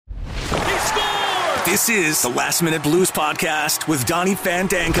This is the Last Minute Blues Podcast with Donnie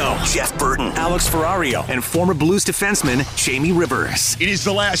Fandango, Jeff Burton, Alex Ferrario, and former Blues defenseman Jamie Rivers. It is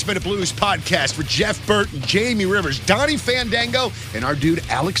the Last Minute Blues Podcast with Jeff Burton, Jamie Rivers, Donnie Fandango, and our dude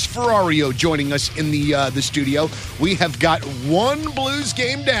Alex Ferrario joining us in the studio. We have got one Blues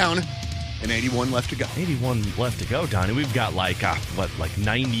game down and 81 left to go. 81 left to go, Donnie. We've got like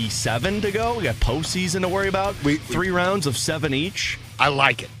 97 to go. We got postseason to worry about. 3 rounds of 7 each. I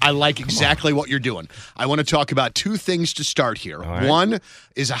like it. I like exactly what you're doing. I want to talk about 2 things to start here. Right. One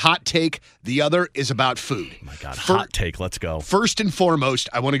is a hot take. The other is about food. Oh my God, hot take. Let's go. First and foremost,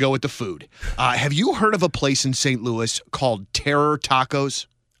 I want to go with the food. Have you heard of a place in St. Louis called Terror Tacos?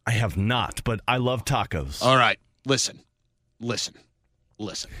 I have not, but I love tacos. All right. Listen.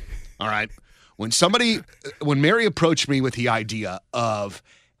 All right. When Mary approached me with the idea of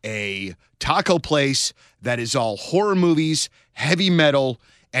a taco place that is all horror movies, heavy metal,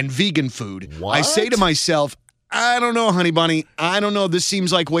 and vegan food, What? I say to myself, I don't know, honey bunny. I don't know. This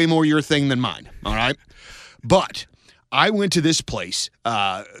seems like way more your thing than mine. All right. But I went to this place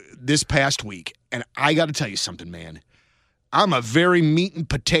this past week, and I got to tell you something, man. I'm a very meat and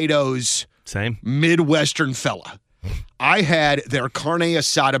potatoes Same. Midwestern fella. I had their carne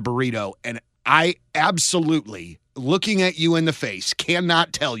asada burrito, and I absolutely, looking at you in the face,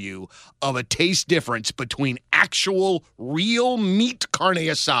 cannot tell you of a taste difference between actual real meat carne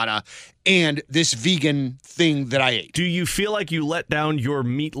asada and this vegan thing that I ate. Do you feel like you let down your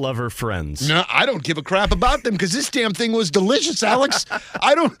meat lover friends? No, I don't give a crap about them because this damn thing was delicious, Alex.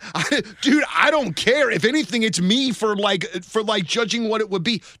 I don't care. If anything, it's me for judging what it would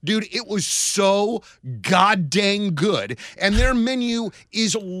be. Dude, it was so goddamn good. And their menu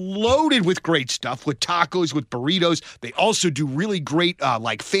is loaded with great stuff, with tacos, with burritos. They also do really great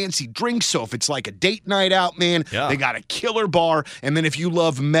fancy drinks. So if it's like a date night out, man, They got a killer bar. And then if you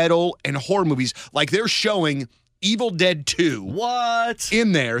love metal and horror movies, like they're showing Evil Dead 2 What?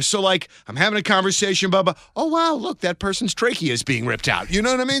 in there. So like I'm having a conversation about, oh wow, look, that person's trachea is being ripped out. You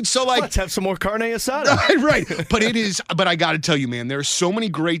know what I mean? So like Let's have some more carne asada. right. But I got to tell you, man, there's so many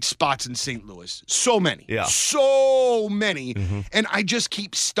great spots in St. Louis. So many. Yeah. So many. Mm-hmm. And I just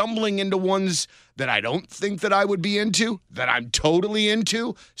keep stumbling into ones that I don't think that I would be into, that I'm totally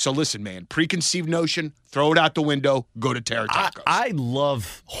into. So listen, man, preconceived notion, throw it out the window, go to Terror Tacos. I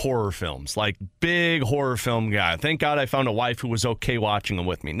love horror films, like big horror film guy. Thank God I found a wife who was okay watching them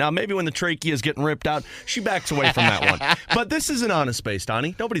with me. Now, maybe when the trachea is getting ripped out, she backs away from that one. But this is an honest space,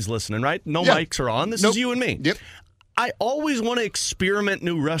 Donnie. Nobody's listening, right? No mics are on. This is you and me. Yep. I always want to experiment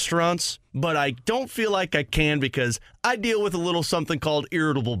new restaurants, but I don't feel like I can because I deal with a little something called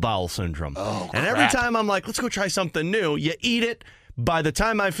irritable bowel syndrome. Oh, and every time I'm like, let's go try something new, you eat it. By the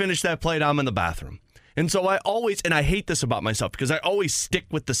time I finish that plate, I'm in the bathroom. And so I hate this about myself because I always stick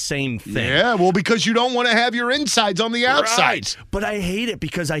with the same thing. Yeah, well, because you don't want to have your insides on the outsides. Right. But I hate it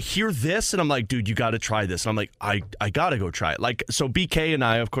because I hear this and I'm like, dude, you got to try this. And I'm like, I got to go try it. Like, so BK and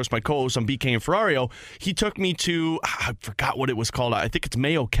I, of course, my co-host on BK and Ferrario, he took me to, I forgot what it was called. I think it's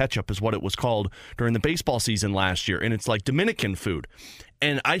mayo ketchup is what it was called during the baseball season last year. And it's like Dominican food.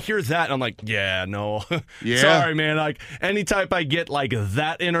 And I hear that, and I'm like, yeah, no. Yeah. Sorry, man. Like, any type I get like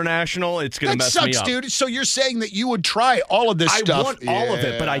that international, it's going to mess me up. That sucks, dude. So you're saying that you would try all of this stuff? I want all of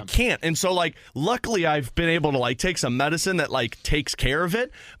it, but I can't. And so, like, luckily I've been able to, like, take some medicine that, like, takes care of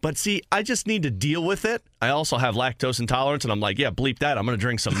it. But, see, I just need to deal with it. I also have lactose intolerance, and I'm like, yeah, bleep that. I'm going to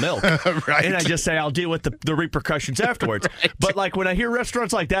drink some milk. Right. And I just say I'll deal with the repercussions afterwards. Right. But, like, when I hear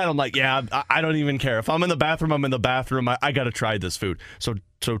restaurants like that, I'm like, yeah, I don't even care. If I'm in the bathroom, I'm in the bathroom. I got to try this food.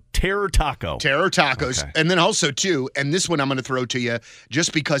 So Terror Taco. Terror Tacos. Okay. And then also, too, and this one I'm going to throw to you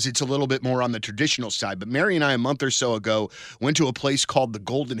just because it's a little bit more on the traditional side. But Mary and I, a month or so ago, went to a place called the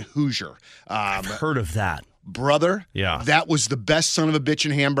Golden Hoosier. I've heard of that. Brother, yeah, that was the best son of a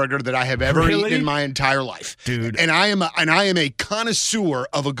bitchin' hamburger that I have ever eaten in my entire life, dude. And I am a connoisseur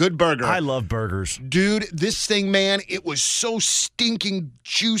of a good burger. I love burgers, dude. This thing, man, it was so stinking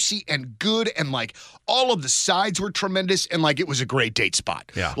juicy and good, and like all of the sides were tremendous, and like it was a great date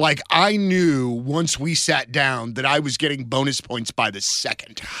spot. Yeah, like I knew once we sat down that I was getting bonus points by the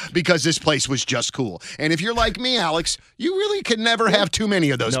second because this place was just cool. And if you're like me, Alex, you really can never have too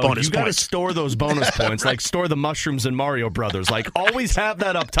many of those bonus points. You got to store those bonus points, right. Like store the mushrooms in Mario Brothers. Like, always have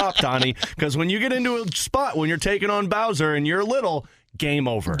that up top, Donnie, because when you get into a spot when you're taking on Bowser and you're little, game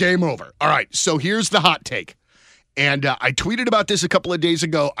over. Game over. All right, so here's the hot take. And I tweeted about this a couple of days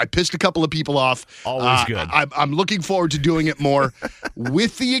ago. I pissed a couple of people off. Always good. I'm looking forward to doing it more,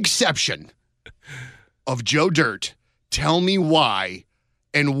 with the exception of Joe Dirt. Tell me why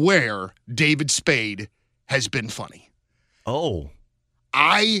and where David Spade has been funny. Oh.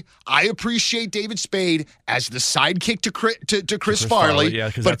 I appreciate David Spade as the sidekick to Chris Farley,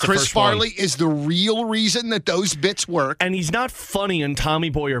 yeah, 'cause but that's the Chris first one. Farley is the real reason that those bits work. And he's not funny in Tommy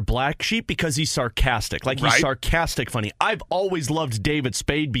Boy or Black Sheep because he's sarcastic. Like, he's Right. sarcastic funny. I've always loved David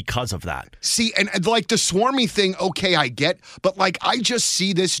Spade because of that. See, and like the swarmy thing, okay, I get, but like I just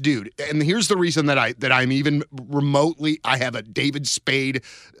see this dude, and here's the reason that I'm even remotely, I have a David Spade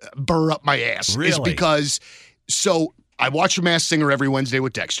burr up my ass. Really? Is because, so I watch The Masked Singer every Wednesday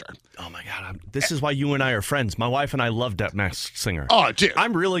with Dexter. Oh, my God. This is why you and I are friends. My wife and I love that Masked Singer. Oh, dude.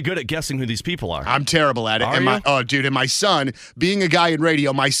 I'm really good at guessing who these people are. I'm terrible at it. Are and you? And my son, being a guy in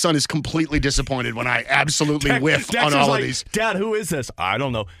radio, my son is completely disappointed when I absolutely whiff Dexter's on all like, of these. Dad, who is this? I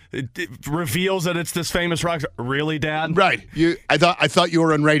don't know. It reveals that it's this famous rock star. Really, Dad? Right. I thought you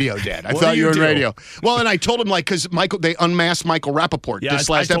were on radio, Dad. I What thought do you you were on do? radio. Well, and I told him, like, because they unmasked Michael Rappaport Yeah, this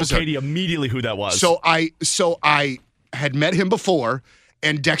I last told episode. Katie immediately who that was. So I had met him before,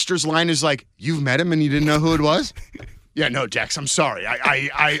 and Dexter's line is like, "You've met him and you didn't know who it was?" Yeah, no, Dex, I'm sorry. Sorry,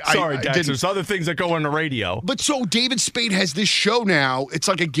 I Dex. didn't. There's other things that go on the radio. But so David Spade has this show now. It's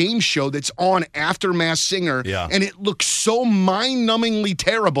like a game show that's on after Masked Singer. Yeah. And it looks so mind-numbingly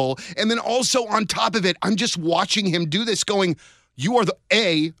terrible. And then also on top of it, I'm just watching him do this going, you are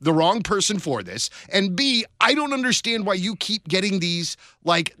the wrong person for this, and B, I don't understand why you keep getting these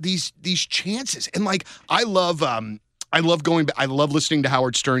chances. And like I love listening to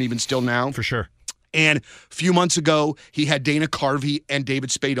Howard Stern even still now. For sure. And a few months ago, he had Dana Carvey and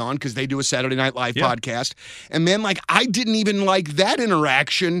David Spade on because they do a Saturday Night Live podcast. And man, like, I didn't even like that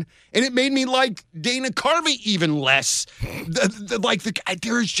interaction, and it made me like Dana Carvey even less.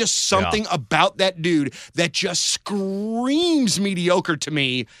 There's just something about that dude that just screams mediocre to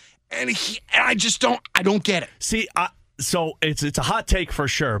me, and I don't get it. See, so it's a hot take for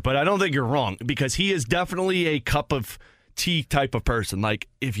sure, but I don't think you're wrong because he is definitely a cup of tea type of person. Like,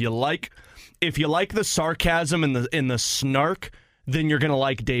 if you like the sarcasm and the snark, then you're going to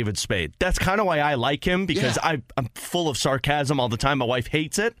like David Spade. That's kind of why I like him, because I'm full of sarcasm all the time. My wife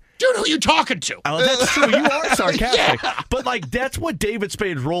hates it. Dude, who are you talking to? Oh, that's true. You are sarcastic. But, like, that's what David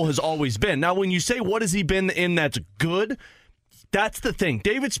Spade's role has always been. Now, when you say what has he been in that's good, that's the thing.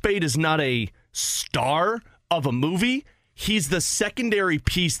 David Spade is not a star of a movie. He's the secondary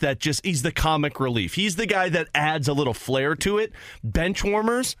piece he's the comic relief. He's the guy that adds a little flair to it.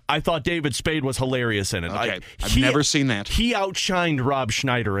 Benchwarmers, I thought David Spade was hilarious in it. Okay, I've never seen that. He outshined Rob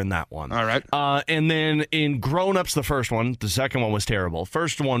Schneider in that one. All right. And then in Grown Ups, the first one, the second one was terrible.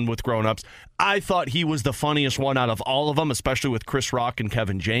 First one with Grown Ups, I thought he was the funniest one out of all of them, especially with Chris Rock and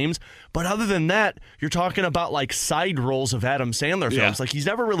Kevin James. But other than that, you're talking about like side roles of Adam Sandler films. Yeah. Like, he's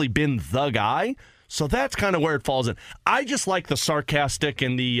never really been the guy. So that's kind of where it falls in. I just like the sarcastic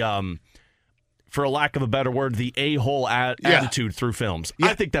and the, for a lack of a better word, the a-hole attitude through films. Yeah.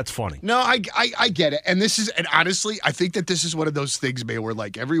 I think that's funny. No, I get it. And honestly, I think that this is one of those things, man, where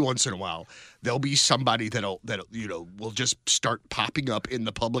like every once in a while, there'll be somebody that'll will just start popping up in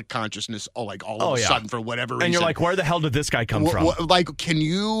the public consciousness all of a sudden for whatever reason. And you're like, where the hell did this guy come from? Like, can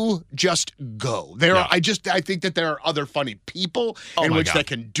you just go? I think that there are other funny people in which that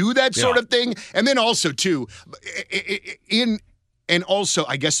can do that sort of thing. And then also too,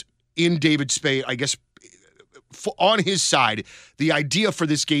 I guess in David Spade, I guess on his side, the idea for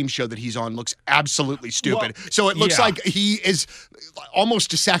this game show that he's on looks absolutely stupid. Well, so it looks like he is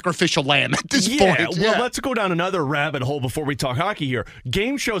almost a sacrificial lamb at this point. Well, let's go down another rabbit hole before we talk hockey here.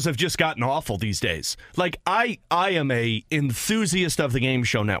 Game shows have just gotten awful these days. Like, I am a enthusiast of the Game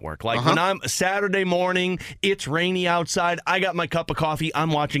Show Network. Like, when I'm Saturday morning, it's rainy outside, I got my cup of coffee,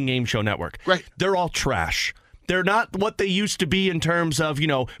 I'm watching Game Show Network. Right. They're all trash. They're not what they used to be in terms of,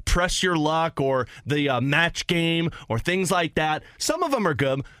 Press Your Luck or the Match Game or things like that. Some of them are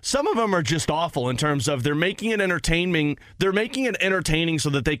good. Some of them are just awful in terms of they're making it entertaining. They're making it entertaining so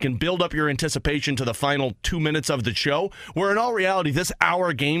that they can build up your anticipation to the final 2 minutes of the show, where in all reality, this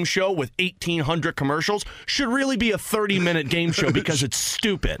hour game show with 1,800 commercials should really be a 30-minute game show because it's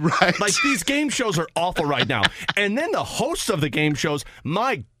stupid. Right. Like, these game shows are awful right now. And then the hosts of the game shows,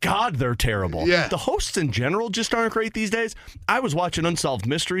 my God, they're terrible. Yeah. The hosts in general just aren't great these days. I was watching Unsolved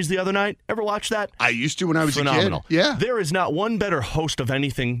Mysteries the other night. Ever watch that? I used to when I was Phenomenal. a kid. Yeah. There is not one better host of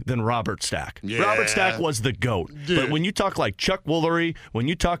anything than Robert Stack. Yeah. Robert Stack was the GOAT. Dude. But when you talk like Chuck Woolery, when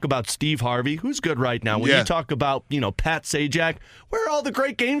you talk about Steve Harvey, who's good right now, when you talk about, Pat Sajak, where are all the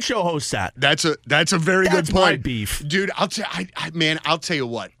great game show hosts at? That's a very That's good point. my beef. Dude, I'll tell you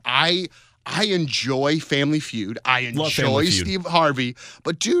what. I enjoy Family Feud. I enjoy Family Feud. Steve Harvey.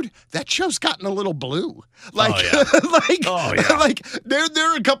 But dude, that show's gotten a little blue. Like, like there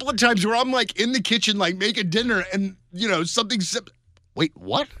are a couple of times where I'm like in the kitchen, like making dinner, and something's Wait,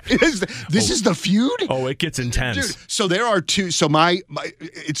 what? This is the feud? Oh, it gets intense. Dude, so there are two. So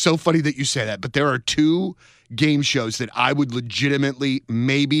it's so funny that you say that, but there are two game shows that I would legitimately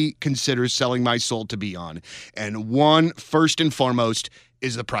maybe consider selling my soul to be on. And one, first and foremost,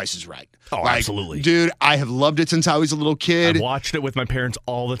 is The Price is Right. Oh, absolutely. Dude, I have loved it since I was a little kid. I watched it with my parents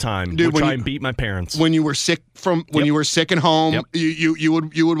all the time. Dude, Would try and beat my parents. When you were sick you were sick at home, Yep.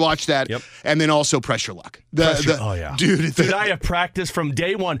 you would watch that. Yep. And then also Press Your Luck. Oh, yeah. Dude, I have practiced from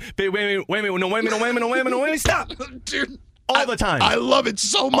day one. Wait a minute, stop. Dude. All the time. I love it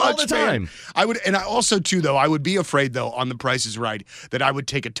so much, all the time. man. I would be afraid, though, on The Price is Right, that I would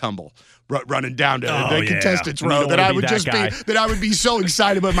take a tumble running down to the contestants row. That I would that I would be so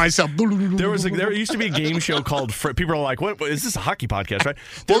excited with myself. There used to be a game show called people are like, what is this, a hockey podcast, right?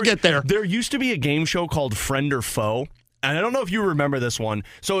 We'll get there. There used to be a game show called Friend or Foe. And I don't know if you remember this one.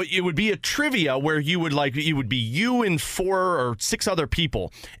 So it would be a trivia where it would be you and 4 or 6 other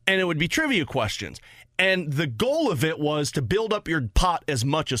people, and it would be trivia questions. And the goal of it was to build up your pot as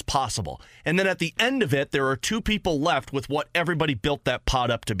much as possible. And then at the end of it, there are 2 people left with what everybody built that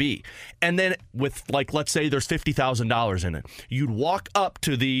pot up to be. And then with, let's say there's $50,000 in it. You'd walk up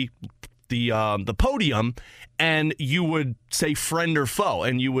to the podium and you would say friend or foe,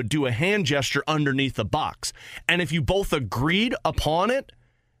 and you would do a hand gesture underneath the box. And if you both agreed upon it,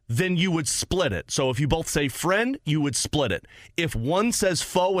 then you would split it. So if you both say friend, you would split it. If one says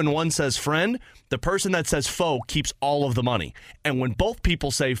foe and one says friend, the person that says foe keeps all of the money. And when both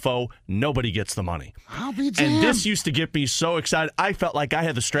people say foe, nobody gets the money. I'll be damned. And this used to get me so excited. I felt like I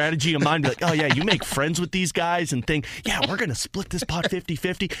had the strategy in mind, like, oh yeah, you make friends with these guys and think, yeah, we're going to split this pot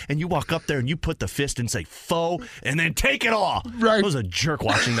 50-50. And you walk up there and you put the fist and say foe and then take it all. Right. I was a jerk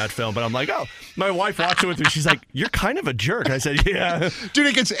watching that film, but I'm like, oh, my wife watched it with me. She's like, you're kind of a jerk. I said, yeah. Dude,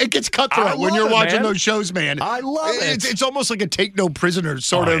 it gets cutthroat when you're watching those shows, man. I love it. It's almost like a take no prisoner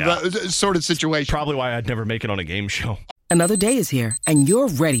sort of situation. Probably why I'd never make it on a game show. Another day is here, and you're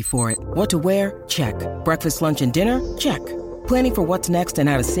ready for it. What to wear? Check. Breakfast, lunch, and dinner? Check. Planning for what's next and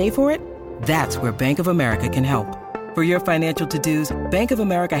how to save for it? That's where Bank of America can help. For your financial to-dos, Bank of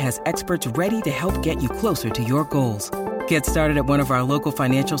America has experts ready to help get you closer to your goals. Get started at one of our local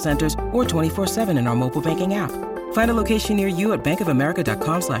financial centers or 24/7 in our mobile banking app. Find a location near you at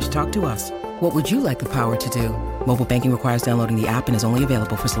bankofamerica.com/talktous. What would you like the power to do? Mobile banking requires downloading the app and is only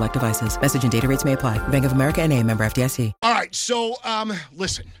available for select devices. Message and data rates may apply. Bank of America N.A., member FDIC. All right, so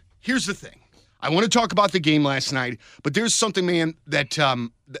listen, here's the thing. I want to talk about the game last night, but there's something, man, that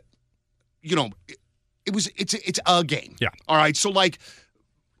it's a game. Yeah. All right, so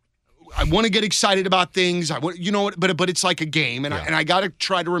I want to get excited about things. But it's like a game, and I got to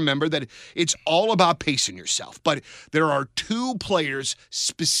try to remember that it's all about pacing yourself. But there are 2 players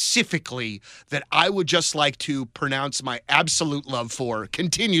specifically that I would just like to pronounce my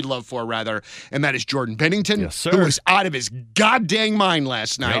continued love for, rather, and that is Jordan Bennington, yes, sir, who was out of his goddamn mind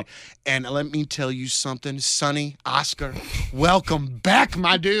last night. Yep. And let me tell you something, Sonny, Oscar, welcome back,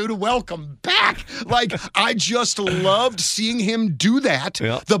 my dude. Welcome back. I just loved seeing him do that.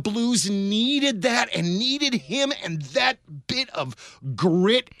 Yep. The Blues needed that and needed him and that bit of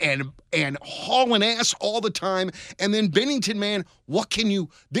grit and hauling ass all the time. And then Bennington, man,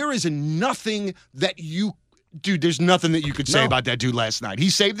 there is nothing that you... Dude, there's nothing that you could say about that dude last night.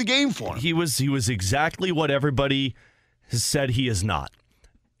 He saved the game for him. He was exactly what everybody has said he is not.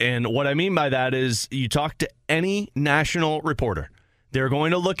 And what I mean by that is you talk to any national reporter, they're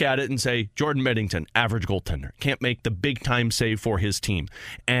going to look at it and say, Jordan Bennington, average goaltender, can't make the big-time save for his team.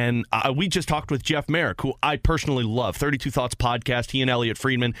 And we just talked with Jeff Merrick, who I personally love, 32 Thoughts podcast, he and Elliot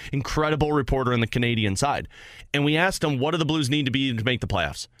Friedman, incredible reporter on the Canadian side. And we asked him, what do the Blues need to be to make the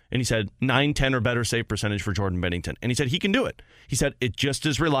playoffs? And he said, 9-10 or better save percentage for Jordan Bennington. And he said he can do it. He said it just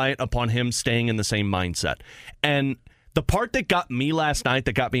is reliant upon him staying in the same mindset. And the part that got me last night,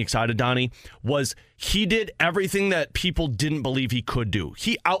 that got me excited, Donnie, was he did everything that people didn't believe he could do.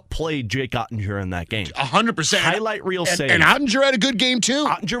 He outplayed Jake Ottinger in that game. 100%. Highlight reel save. And Ottinger had a good game, too.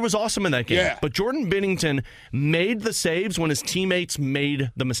 Ottinger was awesome in that game. Yeah. But Jordan Bennington made the saves when his teammates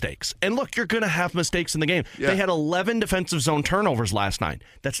made the mistakes. And look, you're going to have mistakes in the game. Yeah. They had 11 defensive zone turnovers last night.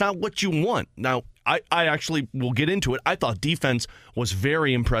 That's not what you want. Now, I actually will get into it. I thought defense was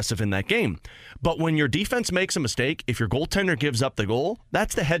very impressive in that game. But when your defense makes a mistake, if your goaltender gives up the goal,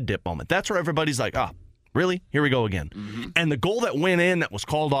 that's the head dip moment. That's where everybody's like, really? Here we go again. Mm-hmm. And the goal that went in that was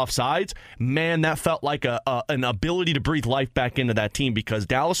called offsides, man, that felt like an ability to breathe life back into that team because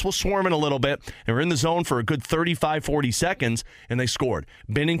Dallas was swarming a little bit. They were in the zone for a good 35, 40 seconds, and they scored.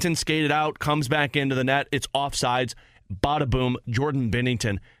 Bennington skated out, comes back into the net. It's offsides. Bada boom. Jordan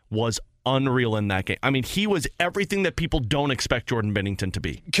Bennington was unreal in that game. I mean, he was everything that people don't expect Jordan Binnington to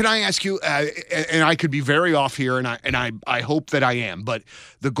be. Can I ask you, and I could be very off here, and I hope that I am, but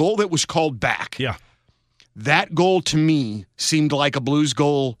the goal that was called back, Yeah. that goal to me seemed like a Blues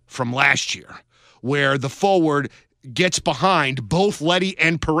goal from last year, where the forward gets behind both Leddy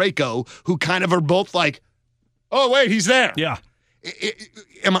and Parayko, who kind of are both like, oh, wait, he's there. Yeah.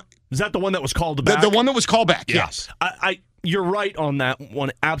 Is that the one that was called back? The one that was called back, yes. You're right on that one,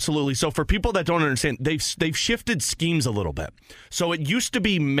 absolutely. So for people that don't understand, they've shifted schemes a little bit. So it used to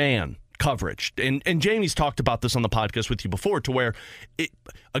be man coverage, and Jamie's talked about this on the podcast with you before, to where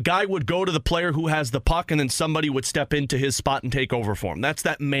a guy would go to the player who has the puck, and then somebody would step into his spot and take over for him. That's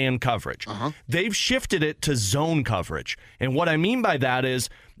that man coverage. They've shifted it to zone coverage, and what I mean by that is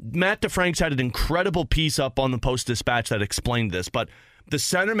Matt DeFrank's had an incredible piece up on the Post-Dispatch that explained this, but the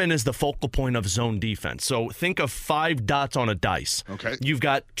centerman is the focal point of zone defense. So think of 5 dots on a dice. Okay. You've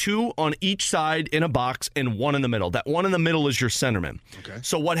got 2 on each side in a box and 1 in the middle. That 1 in the middle is your centerman. Okay.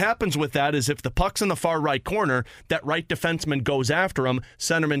 So what happens with that is if the puck's in the far right corner, that right defenseman goes after him,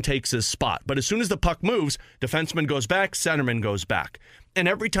 centerman takes his spot. But as soon as the puck moves, defenseman goes back, centerman goes back. And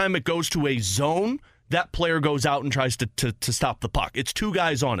every time it goes to a zone, that player goes out and tries to stop the puck. It's 2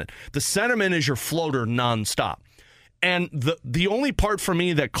 guys on it. The centerman is your floater nonstop. And the only part for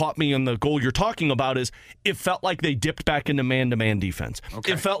me that caught me in the goal you're talking about is it felt like they dipped back into man-to-man defense.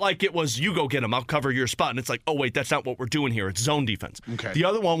 Okay. It felt like it was, you go get him, I'll cover your spot. And it's like, oh, wait, that's not what we're doing here. It's zone defense. Okay. The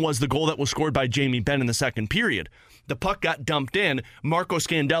other one was the goal that was scored by Jamie Benn in the second period. The puck got dumped in. Marco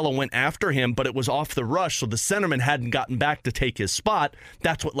Scandella went after him, but it was off the rush, so the centerman hadn't gotten back to take his spot.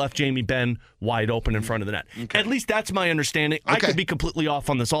 That's what left Jamie Benn wide open in front of the net. Okay. At least that's my understanding. Okay. I could be completely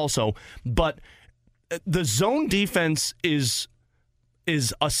off on this also, but the zone defense is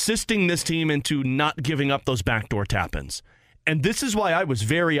assisting this team into not giving up those backdoor tap-ins. And this is why I was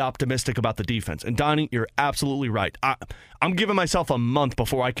very optimistic about the defense. And Donnie, you're absolutely right. I'm giving myself a month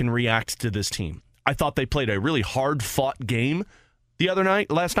before I can react to this team. I thought they played a really hard-fought game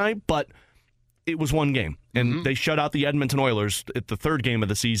last night, but it was one game. And they shut out the Edmonton Oilers at the third game of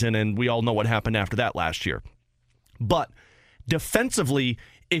the season, and we all know what happened after that last year. But defensively,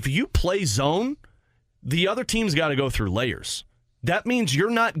 if you play zone, the other team's got to go through layers. That means you're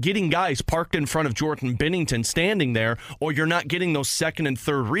not getting guys parked in front of Jordan Binnington standing there, or you're not getting those second and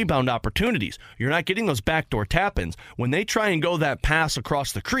third rebound opportunities. You're not getting those backdoor tap-ins. When they try and go that pass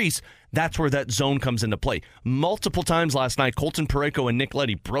across the crease, that's where that zone comes into play. Multiple times last night, Colton Parayko and Nick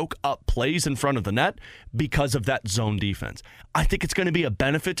Leddy broke up plays in front of the net because of that zone defense. I think it's going to be a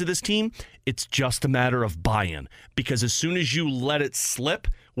benefit to this team. It's just a matter of buy-in, because as soon as you let it slip,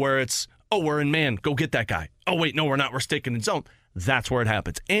 where it's, oh, we're in man, go get that guy. Oh, wait, no, we're not. We're sticking in zone. That's where it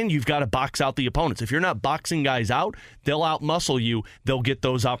happens. And you've got to box out the opponents. If you're not boxing guys out, they'll outmuscle you. They'll get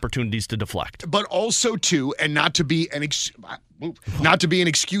those opportunities to deflect. But also, too, and not to be an excuse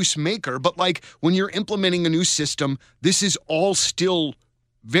maker, but like when you're implementing a new system, this is all still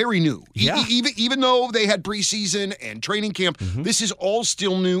very new. Yeah. Even though they had preseason and training camp, this is all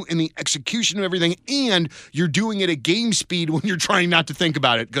still new in the execution of everything, and you're doing it at game speed when you're trying not to think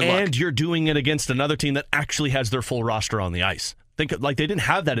about it. Good luck. And you're doing it against another team that actually has their full roster on the ice. Think like they didn't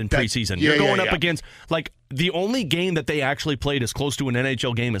have that in preseason. You're going up against, like, the only game that they actually played as close to an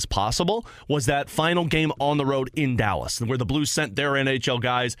NHL game as possible was that final game on the road in Dallas, where the Blues sent their NHL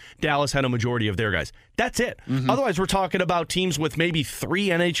guys. Dallas had a majority of their guys. That's it. Otherwise, we're talking about teams with maybe 3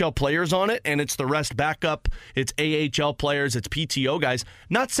 NHL players on it, and it's the rest backup. It's AHL players. It's PTO guys.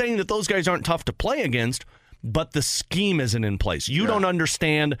 Not saying that those guys aren't tough to play against, but the scheme isn't in place. You don't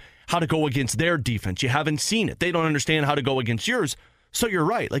understand how to go against their defense. You haven't seen it. They don't understand how to go against yours. So you're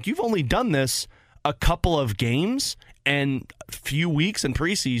right. Like, you've only done this a couple of games and a few weeks in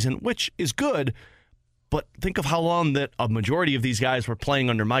preseason, which is good. But think of how long that a majority of these guys were playing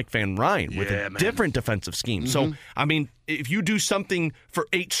under Mike Van Ryn with a different defensive scheme. So, I mean, if you do something for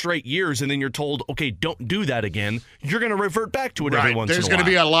 8 straight years and then you're told, okay, don't do that again, you're going to revert back to it every once in a while. There's going to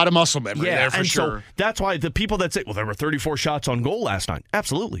be a lot of muscle memory there for sure. So that's why the people that say, well, there were 34 shots on goal last night.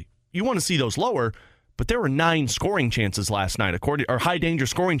 Absolutely. You want to see those lower, but there were 9 scoring chances last night, or high danger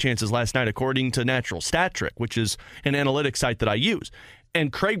scoring chances last night, according to Natural Stat Trick, which is an analytics site that I use.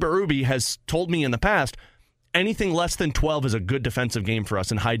 And Craig Berube has told me in the past, anything less than 12 is a good defensive game for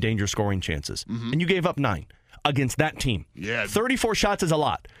us in high danger scoring chances. And you gave up 9 against that team. 34 shots is a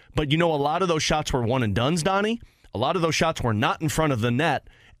lot. But you know, a lot of those shots were one and dones, Donnie. A lot of those shots were not in front of the net.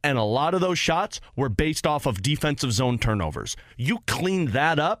 And a lot of those shots were based off of defensive zone turnovers. You clean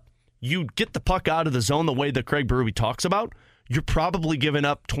that up, you get the puck out of the zone the way that Craig Berube talks about, you're probably giving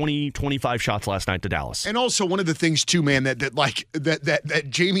up 20, 25 shots last night to Dallas. And also one of the things too, man, that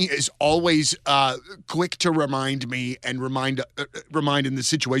Jamie is always quick to remind me and remind in the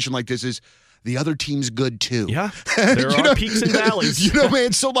situation like this is the other team's good too. Yeah, there are peaks and valleys.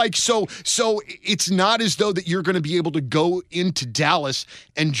 Man. So it's not as though that you're going to be able to go into Dallas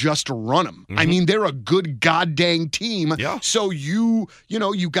and just run them. I mean, they're a good goddamn team. Yeah. So you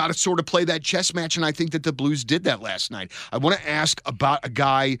got to sort of play that chess match, and I think that the Blues did that last night. I want to ask about a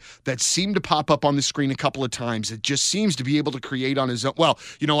guy that seemed to pop up on the screen a couple of times that just seems to be able to create on his own. Well,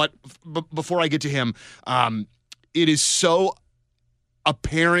 you know what? Before I get to him, it is so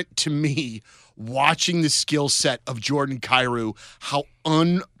apparent to me watching the skill set of Jordan Kyrou how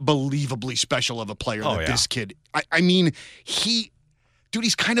unbelievably special of a player this kid. I mean, he's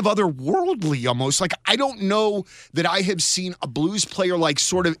kind of otherworldly almost. Like, I don't know that I have seen a Blues player like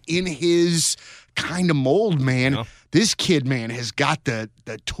sort of in his kind of mold, man. No. This kid, man, has got the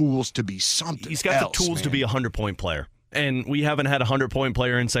tools to be something. He's got the tools to be a 100-point player. And we haven't had a 100-point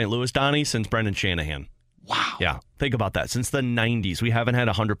player in St. Louis, Donnie, since Brendan Shanahan. Wow. Yeah, think about that. Since the 90s, we haven't had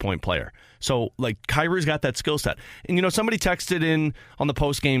a 100-point player. So, Kyrou's got that skill set. And, somebody texted in on the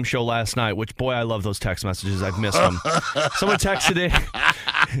post-game show last night, which, boy, I love those text messages. I've missed them. Someone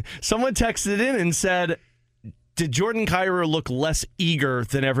texted in and said, did Jordan Kyrou look less eager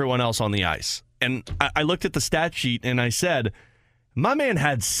than everyone else on the ice? And I looked at the stat sheet, and I said, my man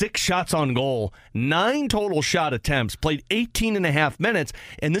had 6 shots on goal, 9 total shot attempts, played 18 and a half minutes.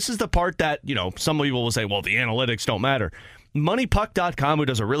 And this is the part that, some people will say, well, the analytics don't matter. MoneyPuck.com, who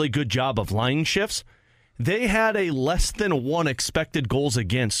does a really good job of line shifts, they had a less than 1 expected goals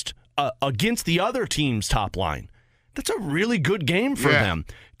against the other team's top line. That's a really good game for them.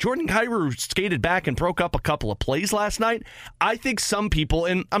 Jordan Kyrou skated back and broke up a couple of plays last night. I think some people,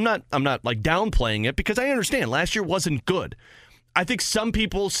 and I'm not downplaying it because I understand last year wasn't good. I think some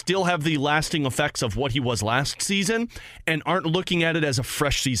people still have the lasting effects of what he was last season and aren't looking at it as a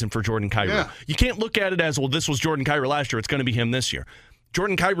fresh season for Jordan Kyrou. Yeah. You can't look at it as, well, this was Jordan Kyrou last year, it's going to be him this year.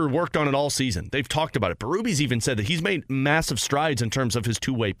 Jordan Kyrou worked on it all season. They've talked about it. Berube's even said that he's made massive strides in terms of his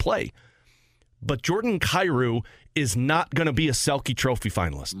two-way play. But Jordan Kyrou is not going to be a Selke Trophy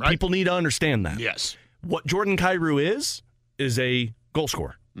finalist. Right. People need to understand that. Yes. What Jordan Kyrou is a goal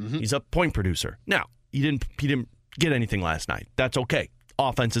scorer. Mm-hmm. He's a point producer. Now, he didn't get anything last night. That's okay.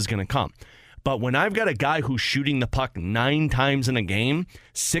 Offense is going to come. But when I've got a guy who's shooting the puck 9 times in a game,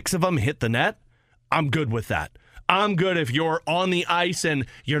 6 of them hit the net, I'm good with that. I'm good if you're on the ice and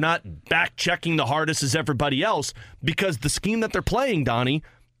you're not back checking the hardest as everybody else, because the scheme that they're playing, Donnie,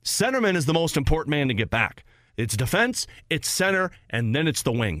 centerman is the most important man to get back. It's defense, it's center, and then it's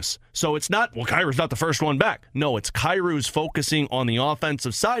the wings. So it's not, well, Kyrou's not the first one back. No, it's Kyrou's focusing on the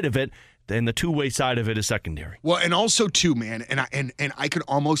offensive side of it, then the two-way side of it is secondary. Well, and also, too, man, and I could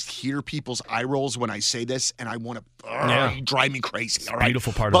almost hear people's eye rolls when I say this, and I want to drive me crazy. All right?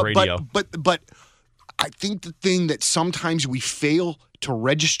 Beautiful part of radio. But I think the thing that sometimes we fail to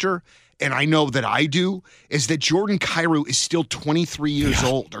register, and I know that I do, is that Jordan Kyrou is still 23 years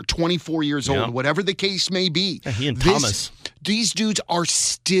old or 24 years old, whatever the case may be. Yeah, he and Thomas. These dudes are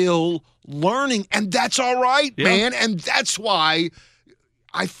still learning, and that's all right, man. And that's why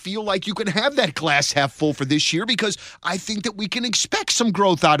I feel like you can have that glass half full for this year, because I think that we can expect some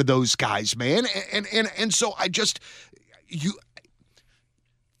growth out of those guys, man. And so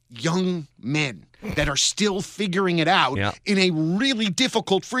young men that are still figuring it out in a really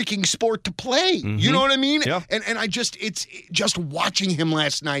difficult freaking sport to play. Mm-hmm. You know what I mean? Yeah. And it's just watching him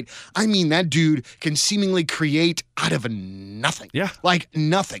last night. I mean, that dude can seemingly create out of nothing. Yeah. Like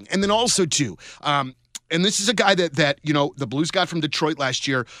nothing. And then also, too, and this is a guy that the Blues got from Detroit last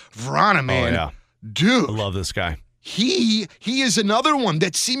year, Vrana, man. Oh, yeah. Dude. I love this guy. He is another one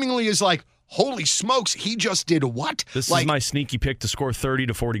that seemingly is like, holy smokes, he just did what? This is my sneaky pick to score 30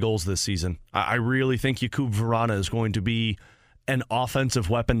 to 40 goals this season. I really think Jakub Vrana is going to be an offensive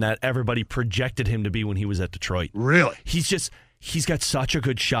weapon that everybody projected him to be when he was at Detroit. Really? He's got such a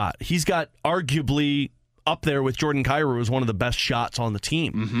good shot. He's got arguably up there with Jordan Kyrou as one of the best shots on the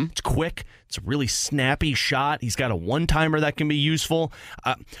team. Mm-hmm. It's quick. It's a really snappy shot. He's got a one-timer that can be useful.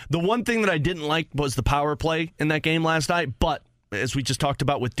 The one thing that I didn't like was the power play in that game last night, but as we just talked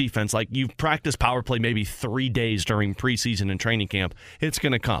about with defense, like you've practiced power play maybe 3 days during preseason and training camp. It's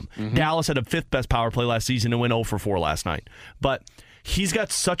going to come. Mm-hmm. Dallas had a 5th best power play last season and went 0 for 4 last night. But he's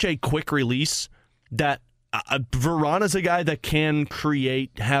got such a quick release that Verana's a guy that can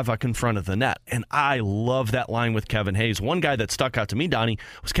create havoc in front of the net, and I love that line with Kevin Hayes. One guy that stuck out to me, Donnie,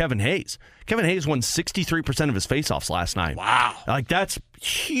 was Kevin Hayes. Kevin Hayes won 63% of his faceoffs last night. Wow. Like, that's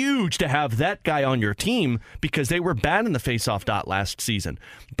huge to have that guy on your team because they were bad in the faceoff dot last season.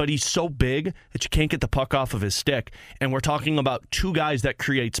 But he's so big that you can't get the puck off of his stick, and we're talking about two guys that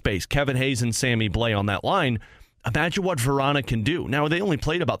create space, Kevin Hayes and Sammy Blais on that line. Imagine what Verana can do. Now, they only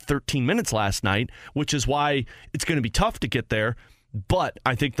played about 13 minutes last night, which is why it's going to be tough to get there. But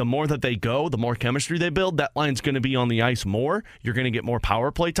I think the more that they go, the more chemistry they build, that line's going to be on the ice more. You're going to get more power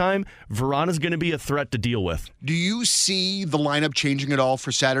play time. Verana's going to be a threat to deal with. Do you see the lineup changing at all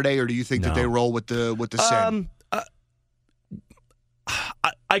for Saturday, or do you think that they roll with the same?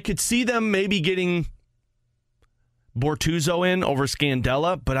 I could see them maybe getting Bortuzzo in over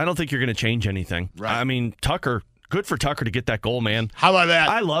Scandella, but I don't think you're going to change anything. Right. I mean, Tucker. Good for Tucker to get that goal, man. How about that?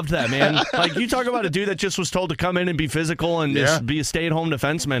 I loved that, man. Like, you talk about a dude that just was told to come in and be physical and just be a stay-at-home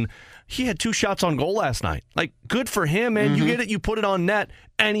defenseman. He had 2 shots on goal last night. Like, good for him, man. You get it, you put it on net,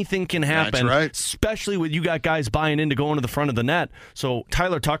 anything can happen. That's right. Especially when you got guys buying into going to the front of the net. So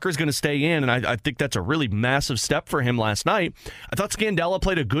Tyler Tucker's going to stay in, and I think that's a really massive step for him last night. I thought Scandella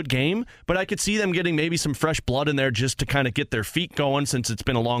played a good game, but I could see them getting maybe some fresh blood in there just to kind of get their feet going since it's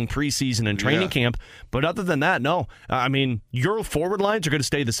been a long preseason and training camp. But other than that, no. I mean, your forward lines are going to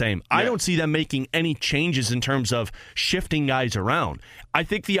stay the same. I don't see them making any changes in terms of shifting guys around. I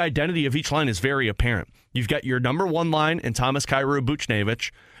think the identity of each line is very apparent. You've got your number 1 line in Thomas Kyrou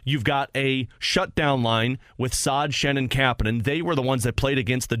Buchnevich. You've got a shutdown line with Saad, Shen, and Kapanen. They were the ones that played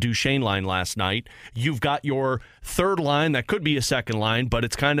against the Duchesne line last night. You've got your third line that could be a second line, but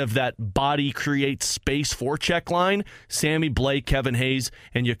it's kind of that body creates space forecheck line. Sammy Blais, Kevin Hayes,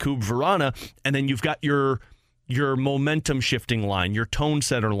 and Jakub Verana. And then you've got your momentum shifting line, your tone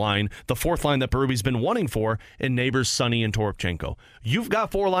setter line, the fourth line that Berube's been wanting for, and Neighbors, Sonny, and Toropchenko. You've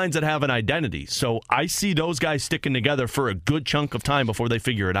got 4 lines that have an identity. So I see those guys sticking together for a good chunk of time before they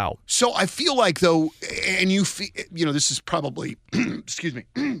figure it out. So I feel like, though, and this is probably, excuse me,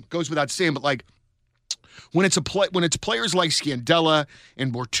 goes without saying, but like, when it's players like Scandella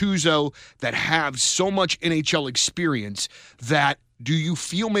and Bortuzzo that have so much NHL experience, that do you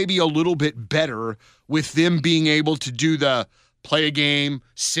feel maybe a little bit better with them being able to do the play a game,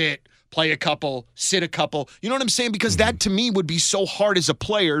 sit, play a couple, sit a couple? You know what I'm saying? Because that to me would be so hard as a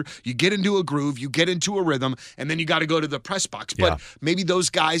player. You get into a groove, you get into a rhythm, and then you got to go to the press box. But maybe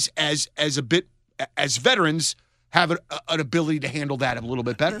those guys as veterans have an ability to handle that a little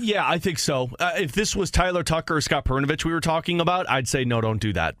bit better? Yeah, I think so. If this was Tyler Tucker or Scott Perunovich we were talking about, I'd say no, don't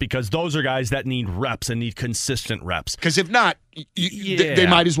do that, because those are guys that need reps and need consistent reps. Because if not, they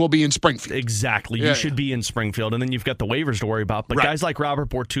might as well be in Springfield. Exactly. You should be in Springfield, and then you've got the waivers to worry about. But guys like Robert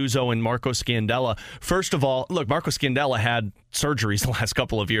Bortuzzo and Marco Scandella, first of all, look, Marco Scandella had surgeries the last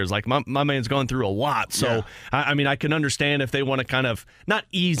couple of years. Like, my man's gone through a lot. So, I mean, I can understand if they want to kind of not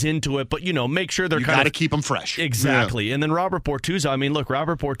ease into it, but, make sure they're got to keep them fresh. Exactly. Yeah. And then Robert Bortuzzo, I mean, look,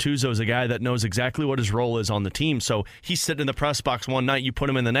 Robert Bortuzzo is a guy that knows exactly what his role is on the team. So he's sitting in the press box one night, you put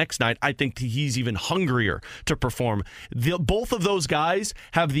him in the next night. I think he's even hungrier to perform. Both of those guys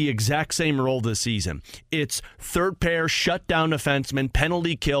have the exact same role this season. It's third pair, shutdown defenseman,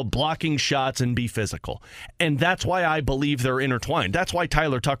 penalty kill, blocking shots, and be physical. And that's why I believe they're intertwined. That's why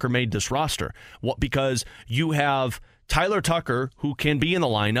Tyler Tucker made this roster. Because you have Tyler Tucker, who can be in the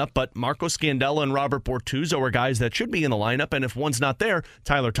lineup, but Marco Scandella and Robert Bortuzzo are guys that should be in the lineup, and if one's not there,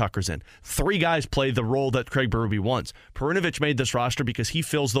 Tyler Tucker's in. 3 guys play the role that Craig Berube wants. Perunovich made this roster because he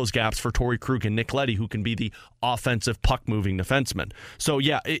fills those gaps for Torrey Krug and Nick Leddy, who can be the offensive puck-moving defenseman. So,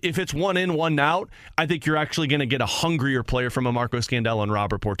 yeah, if it's one in, one out, I think you're actually going to get a hungrier player from a Marco Scandella and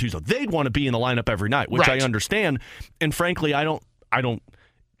Robert Bortuzzo. They'd want to be in the lineup every night, which I understand, and frankly, I don't.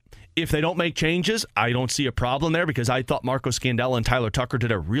 If they don't make changes, I don't see a problem there, because I thought Marco Scandella and Tyler Tucker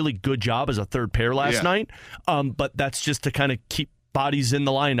did a really good job as a third pair last night. But that's just to kind of keep bodies in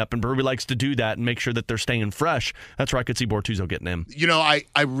the lineup, and Berube likes to do that and make sure that they're staying fresh. That's where I could see Bortuzzo getting in.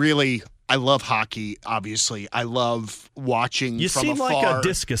 I love hockey, obviously. I love watching from afar. You seem like a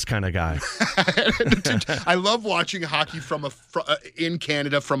discus kind of guy. I love watching hockey in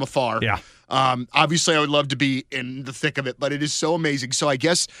Canada from afar. Yeah. Obviously, I would love to be in the thick of it, but it is so amazing. So I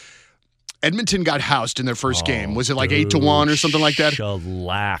guess Edmonton got housed in their first game. Was it like 8-1 or something like that?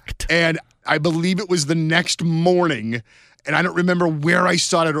 Shellacked. And I believe it was the next morning, and I don't remember where I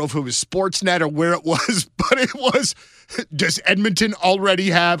saw it. I don't know if it was Sportsnet or where it was, but it was, does Edmonton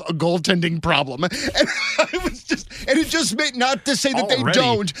already have a goaltending problem? And it just made, not to say that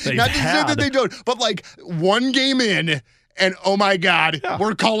they don't, but like one game in, and oh my God,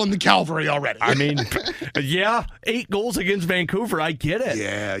 we're calling the cavalry already. I mean, yeah, 8 goals against Vancouver. I get it.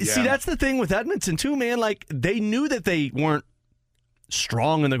 Yeah. See, that's the thing with Edmonton, too, man. Like, they knew that they weren't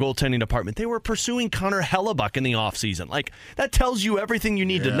strong in the goaltending department. They were pursuing Connor Hellebuck in the offseason. Like, that tells you everything you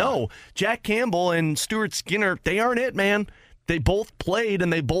need to know. Jack Campbell and Stuart Skinner, they aren't it, man. They both played,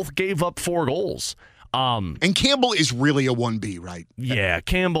 and they both gave up 4 goals. And Campbell is really a 1B, right? Yeah,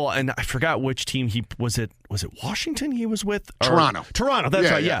 Campbell, and I forgot which team he was. It Washington he was with? Toronto. Toronto,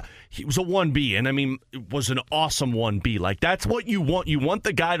 that's right, yeah. He was a 1B, and I mean, it was an awesome 1B. Like, that's what you want. You want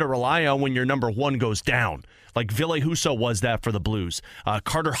the guy to rely on when your number 1 goes down. Like, Ville Husso was that for the Blues.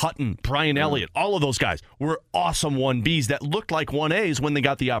 Carter Hutton, Brian Elliott, all of those guys were awesome 1Bs that looked like 1As when they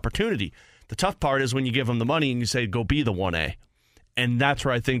got the opportunity. The tough part is when you give them the money and you say, go be the 1A. And that's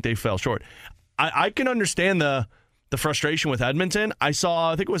where I think they fell short. I can understand the frustration with Edmonton. I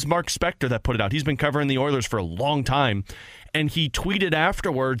think it was Mark Spector that put it out. He's been covering the Oilers for a long time. And he tweeted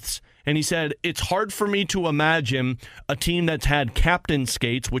afterwards, and he said, it's hard for me to imagine a team that's had captain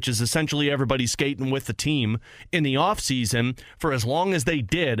skates, which is essentially everybody skating with the team in the offseason for as long as they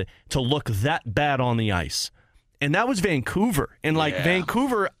did, to look that bad on the ice. And that was Vancouver. And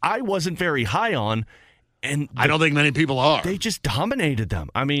Vancouver, I wasn't very high on. And I don't think many people are. They just dominated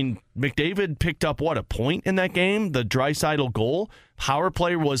them. I mean, McDavid picked up, a point in that game? The Draisaitl goal. Power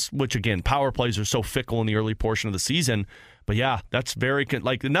play which again, power plays are so fickle in the early portion of the season. But yeah, that's very,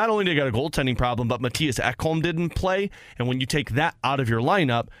 not only did they got a goaltending problem, but Matthias Ekholm didn't play. And when you take that out of your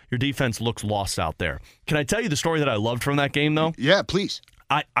lineup, your defense looks lost out there. Can I tell you the story that I loved from that game, though? Yeah, please.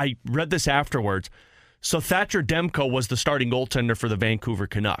 I read this afterwards. So Thatcher Demko was the starting goaltender for the Vancouver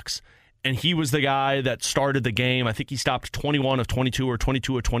Canucks. And he was the guy that started the game. I think he stopped 21 of 22 or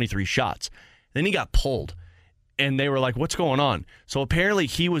 22 of 23 shots. Then he got pulled. And they were like, what's going on? So apparently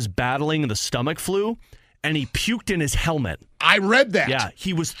he was battling the stomach flu, and he puked in his helmet. I read that. Yeah,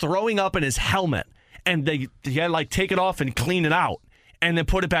 he was throwing up in his helmet. And he had to take it off and clean it out, and then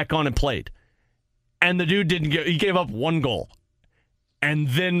put it back on and played. And the dude he gave up 1 goal. And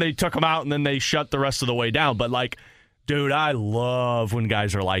then they took him out, and then they shut the rest of the way down. But dude, I love when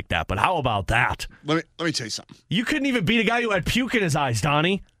guys are like that, but how about that? Let me tell you something. You couldn't even beat a guy who had puke in his eyes,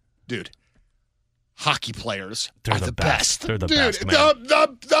 Donnie. Dude, hockey players are the best. They're the Dude, best, man.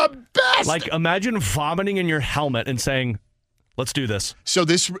 The best. Imagine vomiting in your helmet and saying, let's do this. So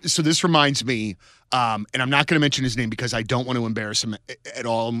this reminds me, and I'm not going to mention his name because I don't want to embarrass him at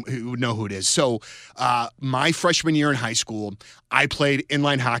all. Who would know who it is? So my freshman year in high school, I played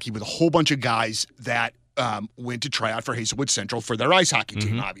inline hockey with a whole bunch of guys that went to try out for Hazelwood Central for their ice hockey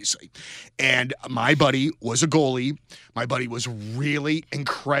team, obviously. And my buddy was a goalie. My buddy was really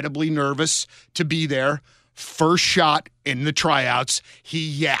incredibly nervous to be there. First shot in the tryouts, he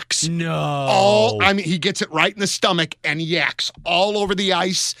yaks. No. He gets it right in the stomach and yaks all over the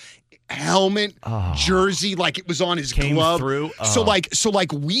ice. Helmet, jersey, like it was on his glove. Through. So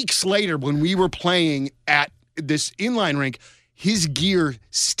weeks later when we were playing at this inline rink, his gear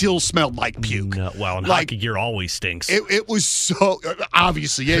still smelled like puke. No, well, and hockey gear always stinks. It was so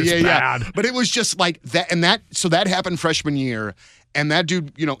obviously, bad. But it was just like that, so that happened freshman year, and that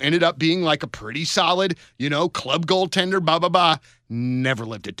dude, ended up being like a pretty solid, club goaltender. Blah blah blah. Never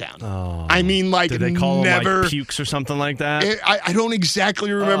lived it down. Oh. I mean, did they call never him pukes or something like that? I don't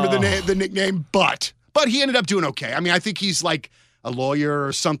exactly remember the nickname, but he ended up doing okay. I mean, I think he's like a lawyer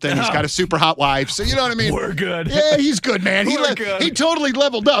or something. He's got a super hot wife. So you know what I mean? We're good. Yeah, he's good, man. Good. He totally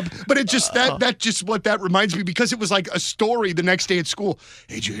leveled up. But it just that just what that reminds me, because it was like a story the next day at school.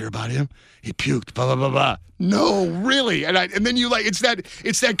 Hey, did you hear about him? He puked, blah, blah, blah, blah. No, really. And then you it's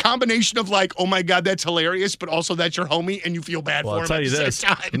that combination of like, oh my God, that's hilarious, but also that's your homie and you feel bad for him. I'll tell you this.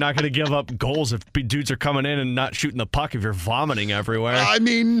 You're not going to give up goals if dudes are coming in and not shooting the puck if you're vomiting everywhere. I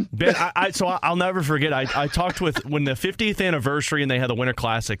mean. So I'll never forget. I talked with, when the 50th anniversary and they had the Winter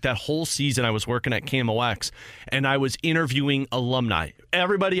Classic, that whole season I was working at KMOX and I was interviewing alumni.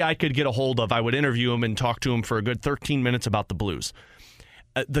 Everybody I could get a hold of, I would interview them and talk to them for a good 13 minutes about the Blues.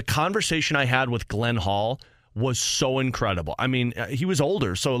 The conversation I had with Glenn Hall was so incredible. I mean, he was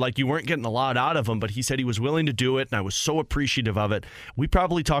older, so you weren't getting a lot out of him, but he said he was willing to do it, and I was so appreciative of it. We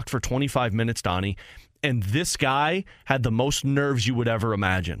probably talked for 25 minutes, Donnie, and this guy had the most nerves you would ever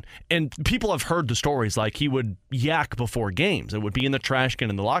imagine. And people have heard the stories, like he would yak before games. It would be in the trash can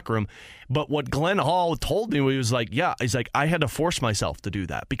in the locker room. But what Glenn Hall told me, he was like, I had to force myself to do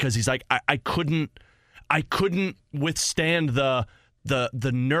that, because he's like, I couldn't withstand the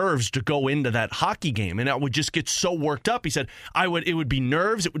nerves to go into that hockey game, and I would just get so worked up. He said it would be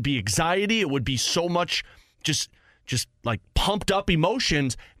nerves, it would be anxiety, it would be so much just just like pumped up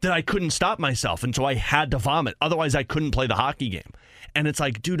emotions that I couldn't stop myself. And so I had to vomit. Otherwise, I couldn't play the hockey game. And it's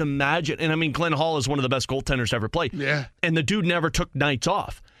like, dude, imagine. And I mean, Glenn Hall is one of the best goaltenders to ever play. Yeah. And the dude never took nights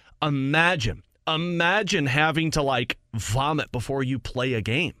off. Imagine having to like vomit before you play a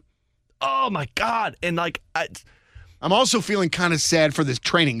game. Oh my God. And like, I'm also feeling kind of sad for the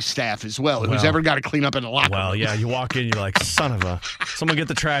training staff as well, who's ever got to clean up in the locker room. Well, yeah, you walk in, you're like, son of a, someone get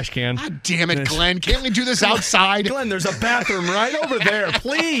the trash can. God damn it, Glenn. Can't we do this outside? Glenn, there's a bathroom right over there,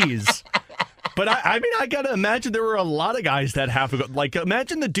 please. But I mean, I got to imagine there were a lot of guys that have to go. Like,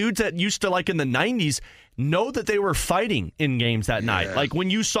 imagine the dudes that used to, like in the 90s, know that they were fighting in games that night. Like when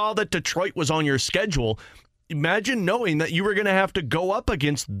you saw that Detroit was on your schedule, imagine knowing that you were going to have to go up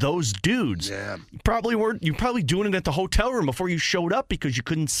against those dudes. Yeah. You probably doing it at the hotel room before you showed up because you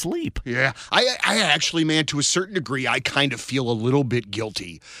couldn't sleep. Yeah. I actually, man, to a certain degree, I kind of feel a little bit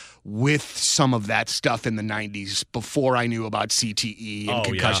guilty with some of that stuff in the 90s before I knew about CTE and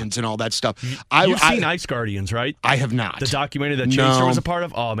concussions and all that stuff. You've seen Ice Guardians, right? I have not. The documentary that Chaser was a part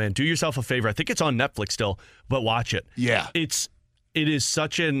of? Oh, man, do yourself a favor. I think it's on Netflix still, but watch it. Yeah. It is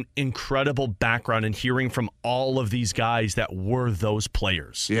such an incredible background and hearing from all of these guys that were those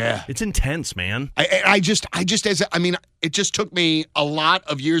players. Yeah. It's intense, man. I just it just took me a lot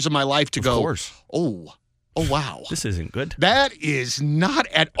of years of my life to go, of course. Oh, wow. This isn't good. That is not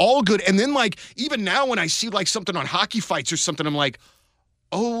at all good. And then, like, even now when I see, like, something on Hockey Fights or something, I'm like,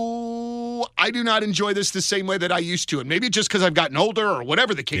 oh, I do not enjoy this the same way that I used to. And maybe just because I've gotten older or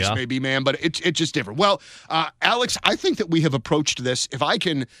whatever the case may be, man, but it's just different. Well, Alex, I think that we have approached this. If I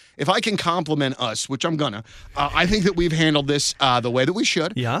can compliment us, which I'm gonna, I think that we've handled this the way that we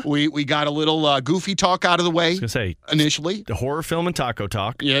should. Yeah. We got a little goofy talk out of the way. I was gonna say initially. The horror film and taco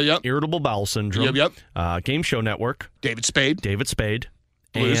talk. Yeah, yep. Irritable bowel syndrome. Yep. Game Show Network. David Spade.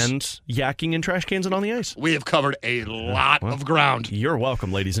 Blues. And yakking and trash cans and on the ice. We have covered a lot of ground. You're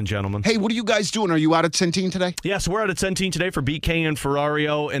welcome, ladies and gentlemen. Hey, what are you guys doing? Are you out at Centene today? Yes, we're out at Centene today for BK and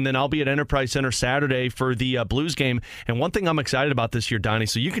Ferrario, and then I'll be at Enterprise Center Saturday for the Blues game. And one thing I'm excited about this year, Donnie,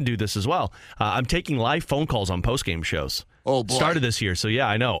 so you can do this as well. I'm taking live phone calls on postgame shows. Oh, boy. Started this year, so yeah,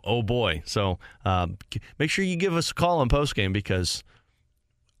 I know. Oh, boy. So make sure you give us a call on postgame because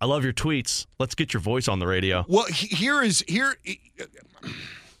I love your tweets. Let's get your voice on the radio. Well,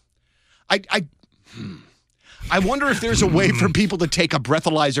 I wonder if there's a way for people to take a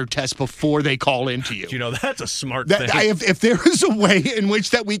breathalyzer test before they call into you. You know, that's a smart thing. If there is a way in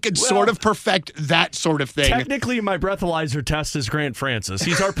which that we could sort of perfect that sort of thing. Technically, my breathalyzer test is Grant Francis.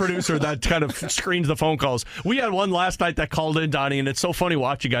 He's our producer that kind of screens the phone calls. We had one last night that called in, Donnie, and it's so funny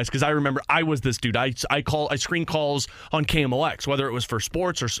watching you guys because I remember I was this dude. I screen calls on KMOX, whether it was for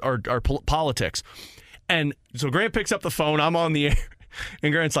sports or politics. And so Grant picks up the phone. I'm on the air.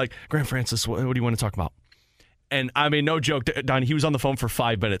 And Grant's like, Grant Francis, what do you want to talk about? And I mean, no joke, Donnie, he was on the phone for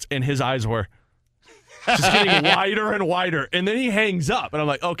 5 minutes, and his eyes were just getting wider and wider. And then he hangs up, and I'm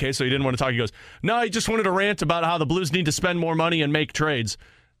like, okay, so he didn't want to talk. He goes, no, he just wanted to rant about how the Blues need to spend more money and make trades.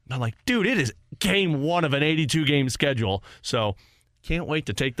 And I'm like, dude, it is game 1 of an 82-game schedule. So can't wait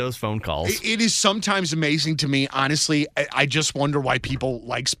to take those phone calls. It is sometimes amazing to me, honestly. I just wonder why people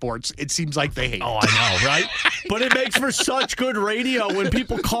like sports. It seems like they hate it. Oh, I know, right? But it makes for such good radio when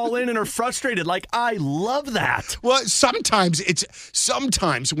people call in and are frustrated. Like, I love that. Well, sometimes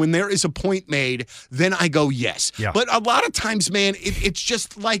when there is a point made, then I go yes. Yeah. But a lot of times, man, it's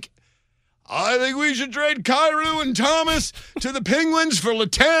just like, I think we should trade Cairo and Thomas to the Penguins for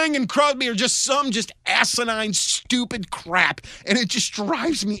Letang and Crosby, or just some just asinine, stupid crap. And it just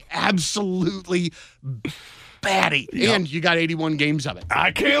drives me absolutely batty. Yep. And you got 81 games of it.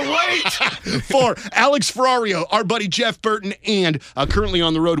 I can't wait. For Alex Ferrario, our buddy Jeff Burton, and currently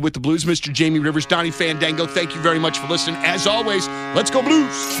on the road with the Blues, Mr. Jamie Rivers, Donnie Fandango, thank you very much for listening. As always, let's go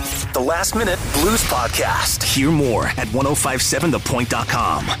Blues. The Last Minute Blues Podcast. Hear more at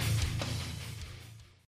 1057thepoint.com.